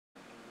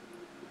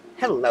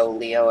Hello,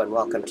 Leo, and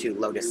welcome to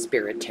Lotus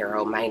Spirit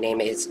Tarot. My name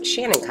is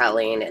Shannon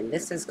Colleen, and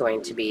this is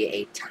going to be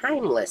a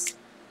timeless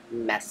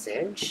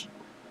message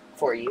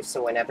for you.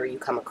 So whenever you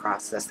come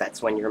across this,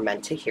 that's when you're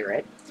meant to hear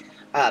it.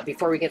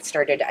 Before we get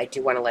started, I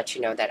do want to let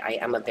you know that I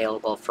am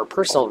available for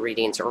personal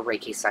readings or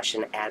Reiki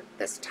session at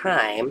this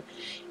time.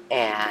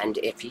 And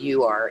if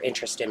you are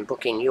interested in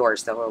booking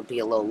yours, there will be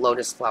a little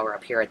lotus flower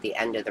up here at the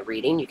end of the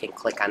reading. You can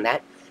click on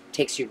that. It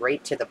takes you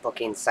right to the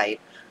booking site,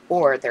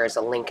 or there's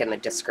a link in the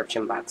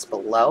description box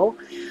below.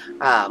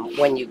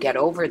 When you get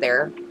over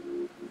there,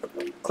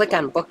 click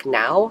on Book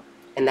Now,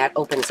 and that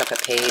opens up a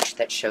page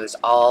that shows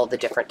all the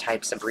different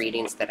types of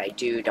readings that I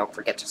do. Don't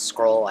forget to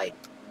scroll. I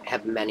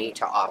have many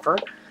to offer.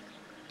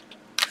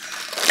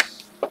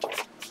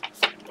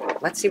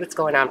 Let's see what's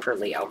going on for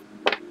Leo.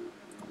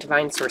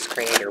 Divine Source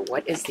Creator,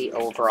 what is the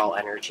overall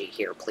energy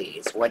here,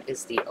 please? What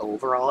is the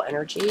overall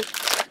energy?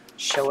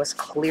 Show us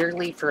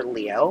clearly for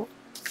Leo.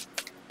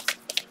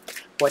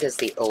 What is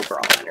the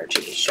overall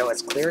energy? Show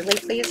us clearly,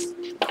 please.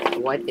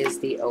 What is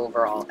the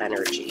overall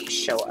energy?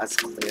 Show us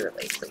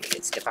clearly,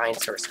 please. Divine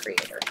Source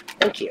Creator.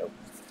 Thank you.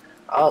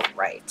 All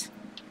right.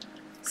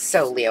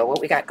 So, Leo,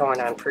 what we got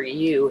going on for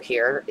you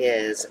here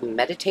is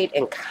meditate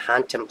and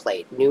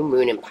contemplate. New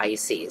moon in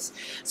Pisces.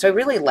 So I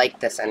really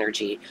like this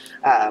energy,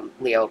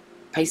 Leo.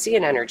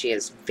 Piscean energy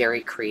is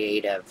very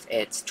creative.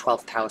 It's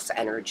 12th house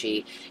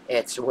energy.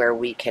 It's where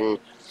we can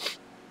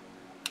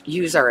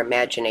use our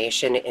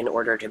imagination in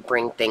order to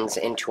bring things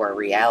into our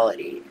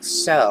reality.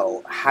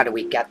 So how do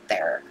we get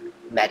there?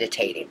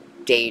 Meditating,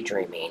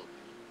 daydreaming,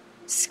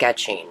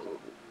 sketching,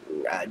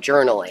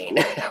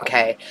 journaling,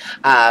 okay,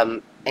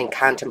 and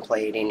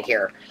contemplating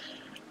here.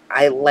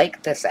 I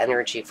like this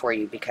energy for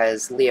you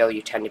because, Leo,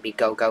 you tend to be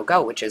go, go,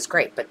 go, which is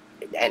great. But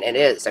and it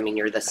is. I mean,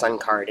 you're the Sun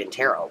card in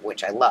tarot,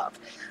 which I love.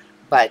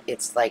 But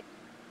it's like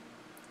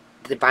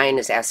the divine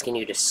is asking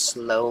you to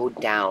slow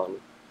down,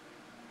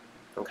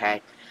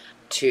 okay?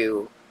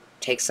 To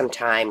take some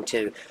time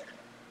to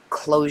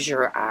close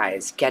your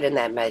eyes, get in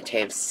that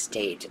meditative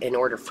state in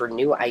order for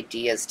new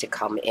ideas to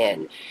come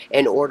in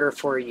order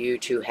for you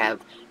to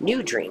have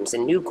new dreams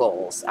and new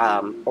goals,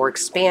 or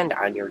expand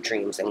on your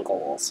dreams and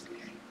goals.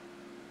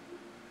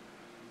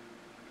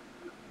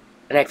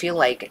 And I feel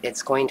like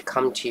it's going to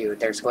come to you.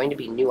 There's going to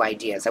be new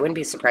ideas. I wouldn't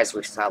be surprised if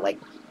we saw like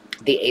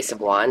the Ace of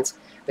Wands.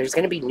 There's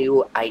going to be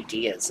new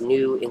ideas,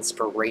 new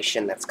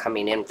inspiration that's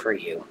coming in for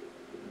you.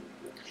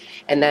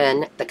 And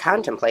then the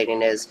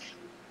contemplating is,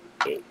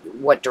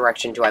 what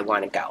direction do I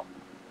want to go?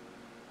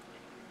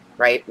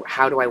 Right?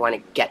 How do I want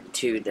to get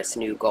to this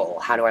new goal?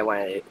 How do I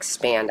want to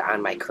expand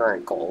on my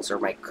current goals or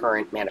my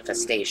current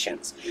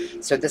manifestations?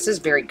 So this is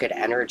very good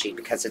energy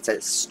because it's a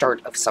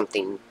start of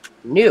something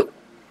new.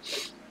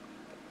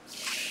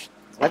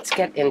 Let's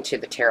get into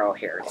the tarot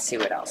here and see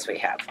what else we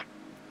have.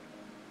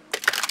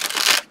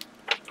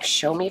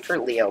 Show me for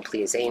Leo,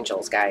 please.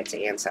 Angels, guides,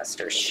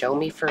 ancestors. Show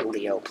me for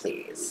Leo,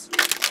 please.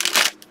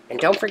 And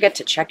don't forget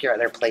to check your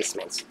other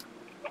placements,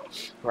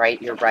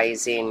 right? Your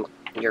rising,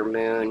 your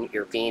moon,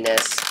 your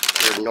Venus,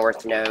 your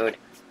North Node.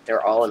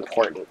 They're all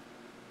important.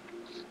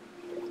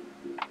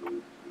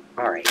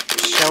 All right.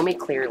 Show me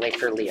clearly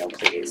for Leo,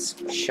 please.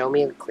 Show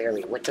me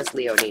clearly. What does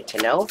Leo need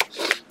to know?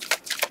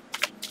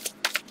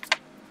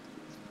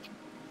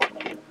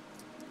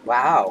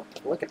 Wow,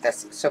 look at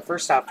this. So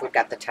first off, we've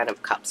got the Ten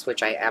of Cups,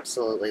 which I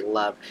absolutely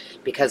love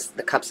because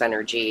the Cups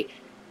energy,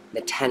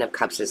 the Ten of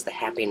Cups is the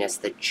happiness,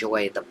 the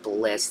joy, the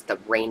bliss, the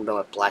rainbow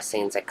of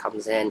blessings that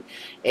comes in.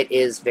 It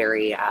is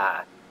very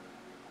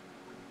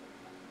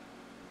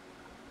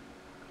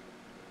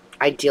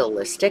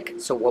idealistic.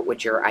 So what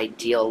would your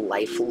ideal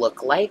life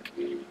look like?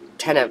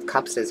 Ten of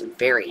Cups is a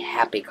very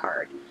happy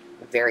card.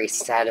 Very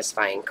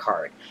satisfying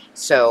card.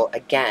 So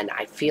again,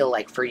 I feel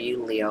like for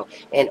you, Leo,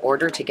 in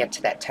order to get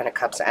to that Ten of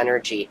Cups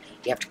energy,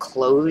 you have to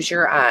close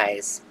your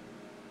eyes,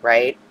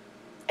 right?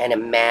 And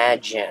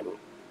imagine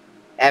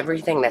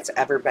everything that's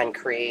ever been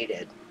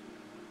created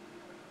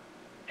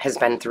has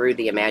been through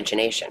the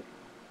imagination.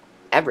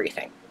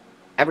 Everything.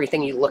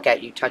 Everything you look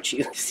at, you touch,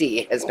 you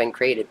see has been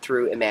created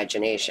through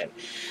imagination.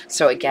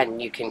 So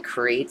again, you can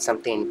create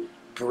something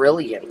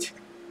brilliant,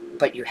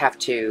 but you have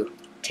to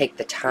take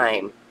the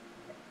time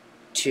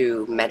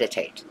to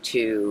meditate,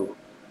 to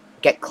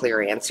get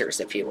clear answers,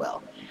 if you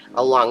will.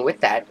 Along with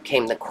that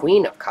came the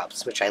Queen of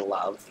Cups, which I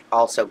love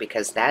also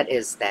because that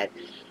is that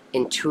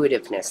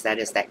intuitiveness, that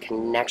is that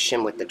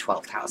connection with the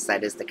 12th house,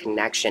 that is the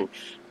connection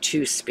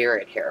to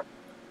spirit here.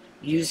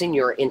 Using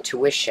your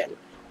intuition.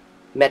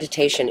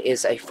 Meditation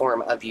is a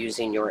form of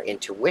using your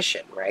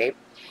intuition, right?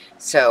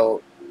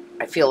 So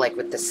I feel like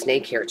with the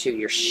snake here too,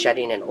 you're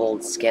shedding an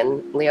old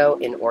skin, Leo,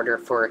 in order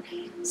for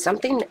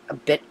something a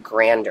bit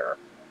grander.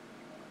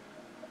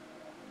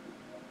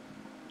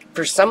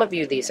 For some of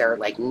you, these are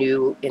like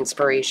new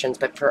inspirations,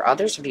 but for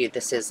others of you,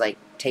 this is like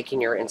taking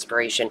your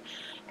inspiration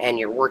and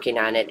you're working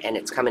on it and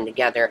it's coming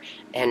together.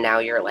 And now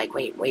you're like,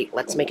 wait,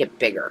 let's make it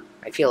bigger.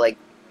 I feel like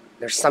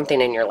there's something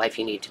in your life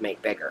you need to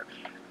make bigger.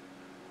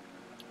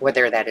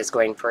 Whether that is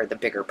going for the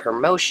bigger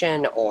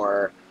promotion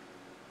or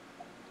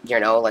You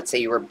know, let's say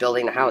you were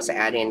building a house,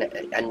 adding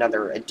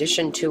another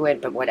addition to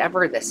it, but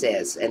whatever this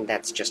is, and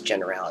that's just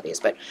generalities,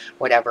 but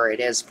whatever it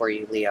is for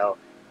you, Leo,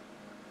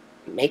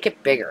 make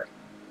it bigger.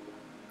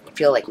 I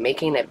feel like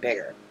making it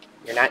bigger.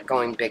 You're not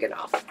going big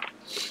enough.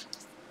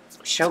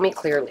 Show me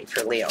clearly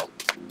for Leo.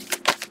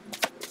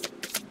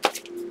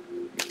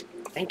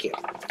 Thank you.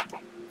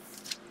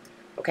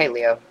 Okay,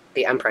 Leo,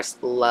 the Empress,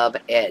 love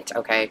it,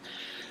 okay?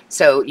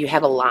 So you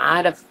have a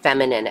lot of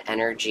feminine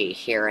energy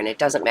here, and it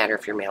doesn't matter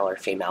if you're male or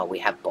female, we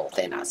have both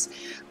in us.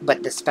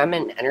 But this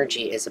feminine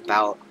energy is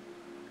about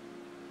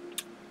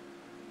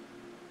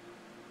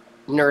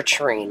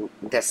nurturing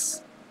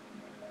this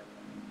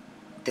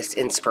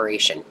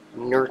inspiration,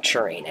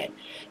 nurturing it.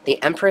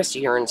 The Empress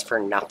yearns for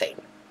nothing,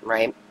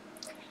 right?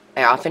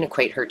 I often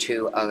equate her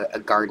to a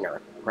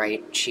gardener,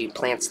 right? She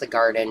plants the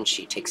garden,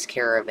 she takes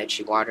care of it,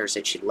 she waters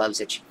it, she loves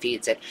it, she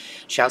feeds it.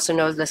 She also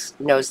knows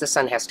the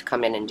sun has to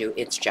come in and do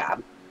its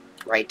job,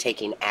 right?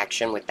 Taking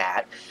action with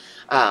that.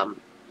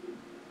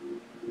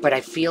 But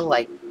I feel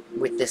like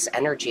with this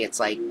energy, it's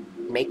like,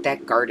 make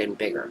that garden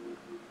bigger.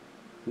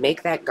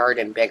 Make that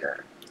garden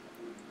bigger.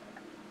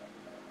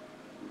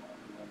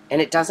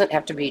 And it doesn't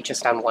have to be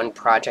just on one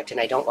project, and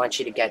I don't want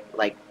you to get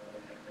like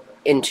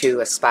into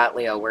a spot,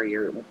 Leo, where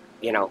you're,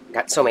 you know,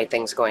 got so many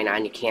things going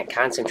on you can't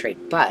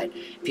concentrate. But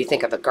if you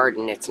think of a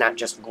garden, it's not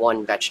just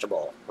one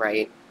vegetable,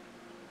 right?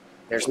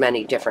 There's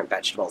many different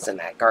vegetables in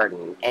that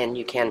garden, and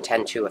you can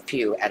tend to a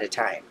few at a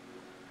time.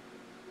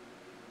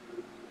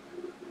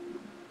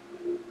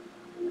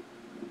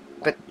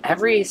 But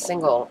every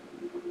single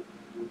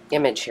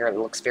image here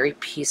looks very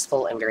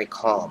peaceful and very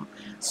calm.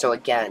 So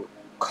again,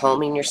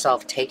 calming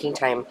yourself, taking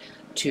time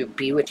to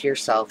be with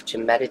yourself, to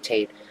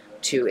meditate,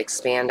 to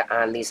expand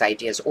on these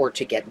ideas, or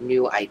to get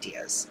new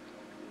ideas,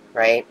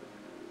 right?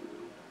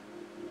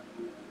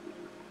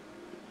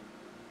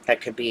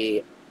 That could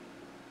be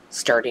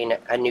starting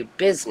a new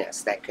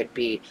business. That could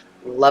be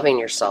loving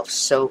yourself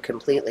so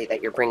completely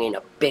that you're bringing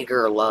a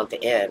bigger love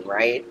in,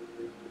 right?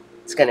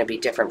 It's going to be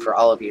different for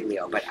all of you,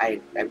 Leo, but I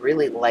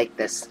really like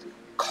this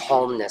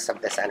calmness of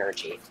this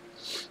energy.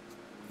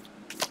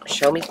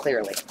 Show me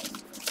clearly.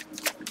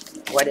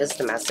 What is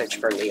the message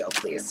for Leo,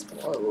 please?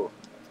 Whoa.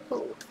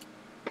 Whoa.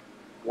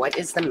 What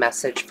is the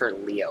message for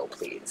Leo,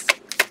 please?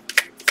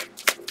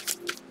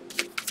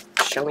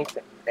 Show me.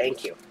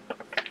 Thank you.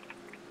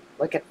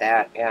 Look at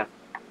that. Yeah.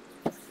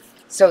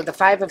 So the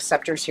Five of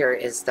Scepters here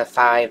is the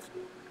Five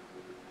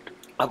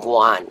of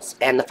Wands.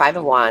 And the Five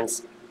of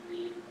Wands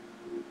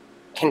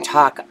can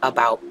talk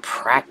about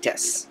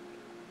practice.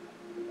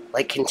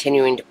 Like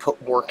continuing to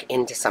put work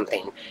into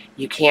something.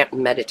 You can't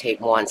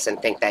meditate once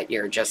and think that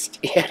you're just,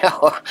 you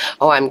know,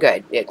 oh, I'm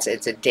good. It's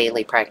a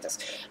daily practice.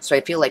 So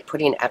I feel like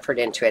putting effort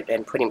into it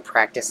and putting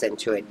practice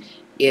into it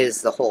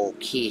is the whole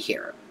key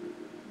here,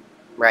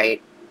 right?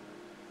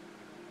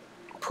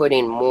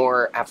 Putting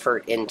more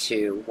effort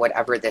into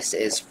whatever this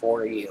is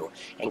for you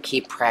and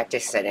keep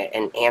practicing it,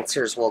 and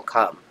answers will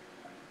come.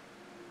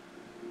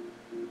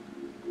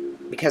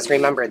 Because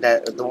remember,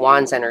 the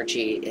Wands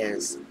energy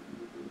is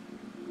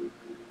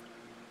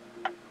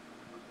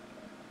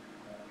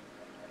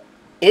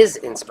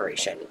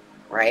inspiration,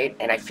 right?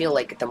 And I feel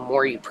like the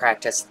more you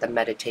practice the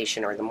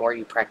meditation, or the more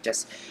you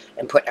practice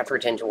and put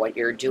effort into what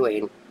you're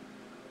doing,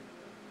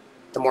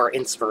 the more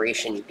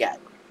inspiration you get.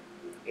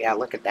 Yeah,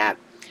 look at that.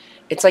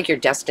 It's like you're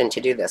destined to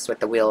do this with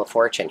the Wheel of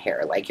Fortune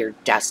here. Like you're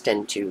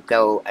destined to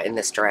go in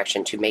this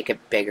direction, to make it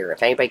bigger.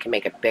 If anybody can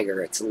make it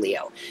bigger, it's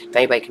Leo. If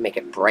anybody can make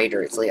it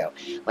brighter, it's Leo.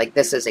 Like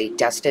this is a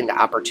destined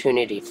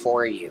opportunity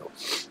for you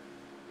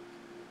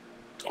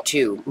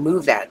to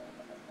move that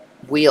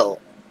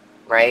wheel,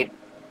 right?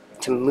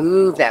 To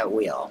move that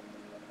wheel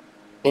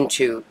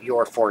into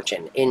your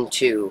fortune,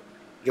 into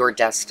your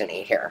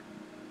destiny here.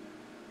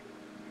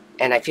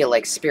 And I feel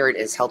like Spirit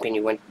is helping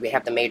you. When we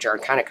have the Major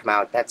Arcana come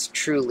out, that's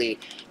truly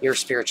your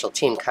spiritual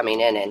team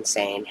coming in and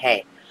saying,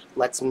 hey,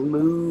 let's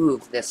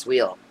move this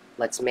wheel.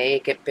 Let's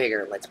make it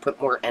bigger. Let's put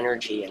more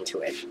energy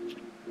into it.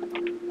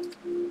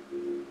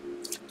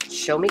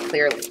 Show me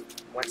clearly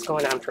what's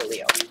going on for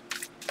Leo.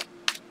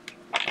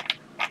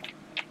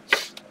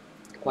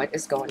 What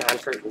is going on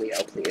for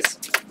Leo, please?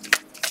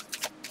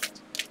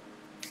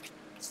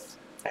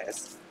 That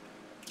is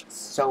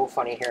so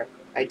funny here.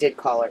 I did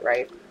call it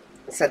right.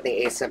 I said the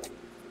Ace of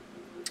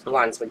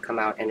Wands would come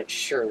out, and it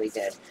surely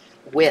did.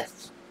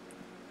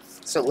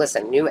 So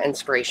listen, new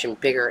inspiration,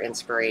 bigger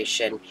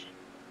inspiration,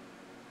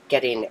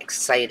 getting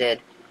excited,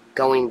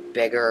 going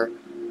bigger.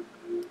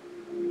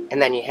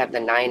 And then you have the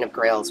Nine of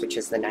Grails, which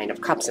is the Nine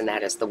of Cups, and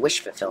that is the wish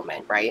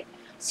fulfillment, right?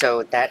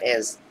 So that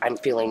is, I'm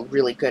feeling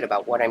really good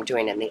about what I'm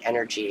doing and the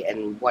energy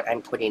and what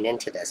I'm putting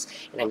into this.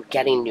 And I'm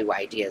getting new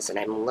ideas, and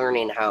I'm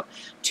learning how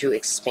to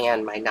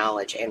expand my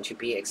knowledge and to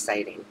be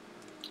exciting.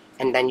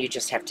 And then you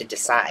just have to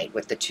decide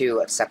with the Two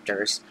of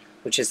Scepters,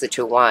 which is the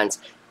Two of Wands,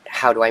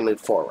 how do I move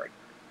forward?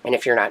 And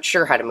if you're not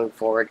sure how to move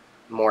forward,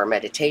 more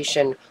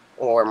meditation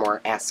or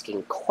more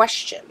asking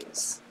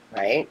questions,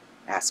 right?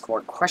 Ask more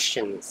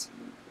questions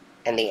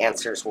and the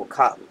answers will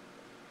come.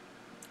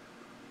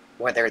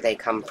 Whether they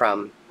come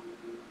from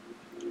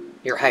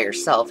your higher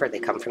self, or they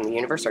come from the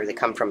universe, or they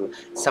come from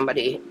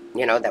somebody,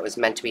 you know, that was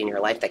meant to be in your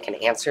life that can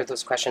answer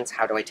those questions.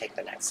 How do I take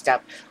the next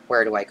step?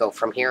 Where do I go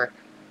from here?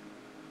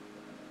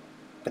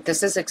 But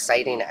this is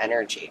exciting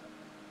energy.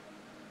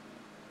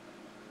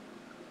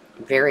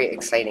 Very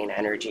exciting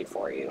energy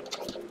for you.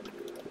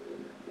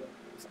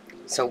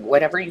 So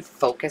whatever you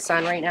focus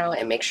on right now,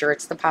 and make sure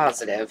it's the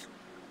positive,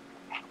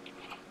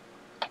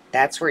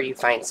 that's where you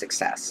find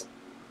success.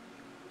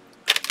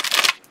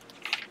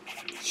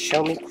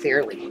 Show me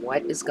clearly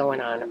what is going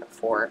on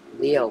for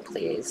Leo,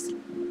 please.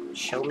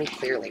 Show me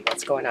clearly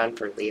what's going on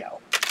for Leo.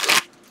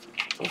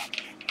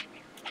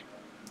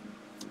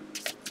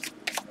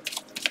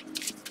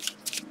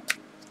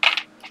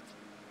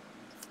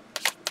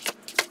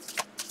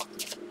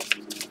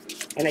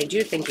 And I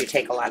do think you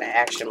take a lot of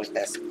action with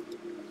this,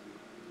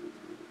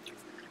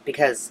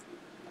 because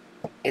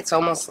it's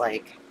almost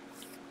like,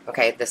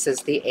 okay, this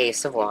is the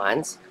Ace of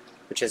Wands,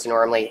 which is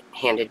normally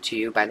handed to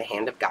you by the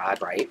hand of God,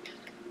 right?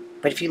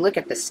 But if you look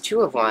at this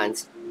Two of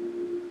Wands,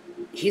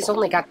 he's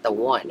only got the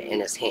one in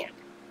his hand.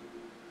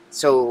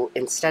 So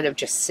instead of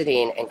just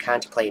sitting and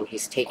contemplating,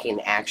 he's taking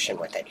action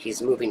with it.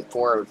 He's moving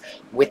forward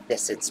with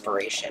this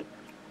inspiration,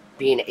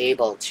 being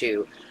able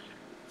to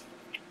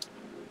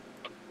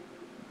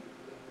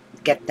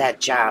get that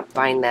job,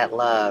 find that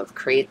love,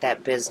 create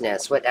that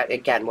business.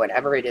 Again,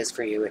 whatever it is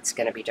for you, it's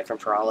going to be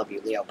different for all of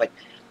you, Leo. But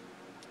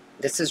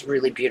this is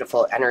really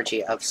beautiful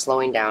energy of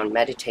slowing down,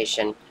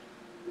 meditation,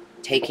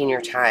 taking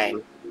your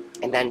time,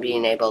 and then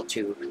being able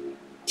to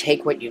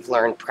take what you've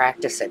learned,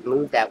 practice it,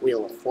 move that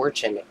wheel of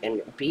fortune,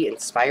 and be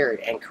inspired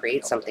and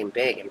create something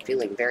big and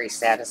feeling very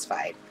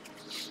satisfied.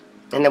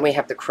 And then we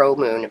have the Crow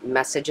Moon,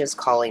 messages,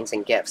 callings,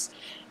 and gifts.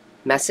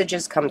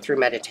 Messages come through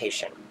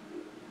meditation.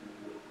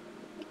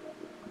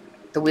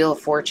 The Wheel of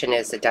Fortune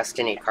is the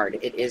Destiny card.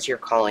 It is your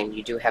calling.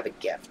 You do have a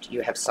gift.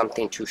 You have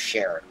something to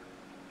share.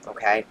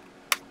 Okay?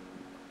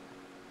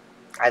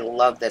 I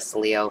love this,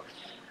 Leo.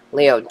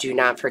 Leo, do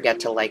not forget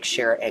to like,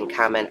 share, and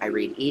comment. I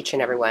read each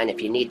and every one.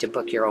 If you need to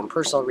book your own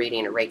personal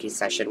reading, a Reiki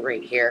session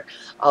right here,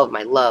 all of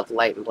my love,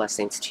 light, and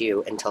blessings to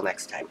you. Until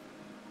next time.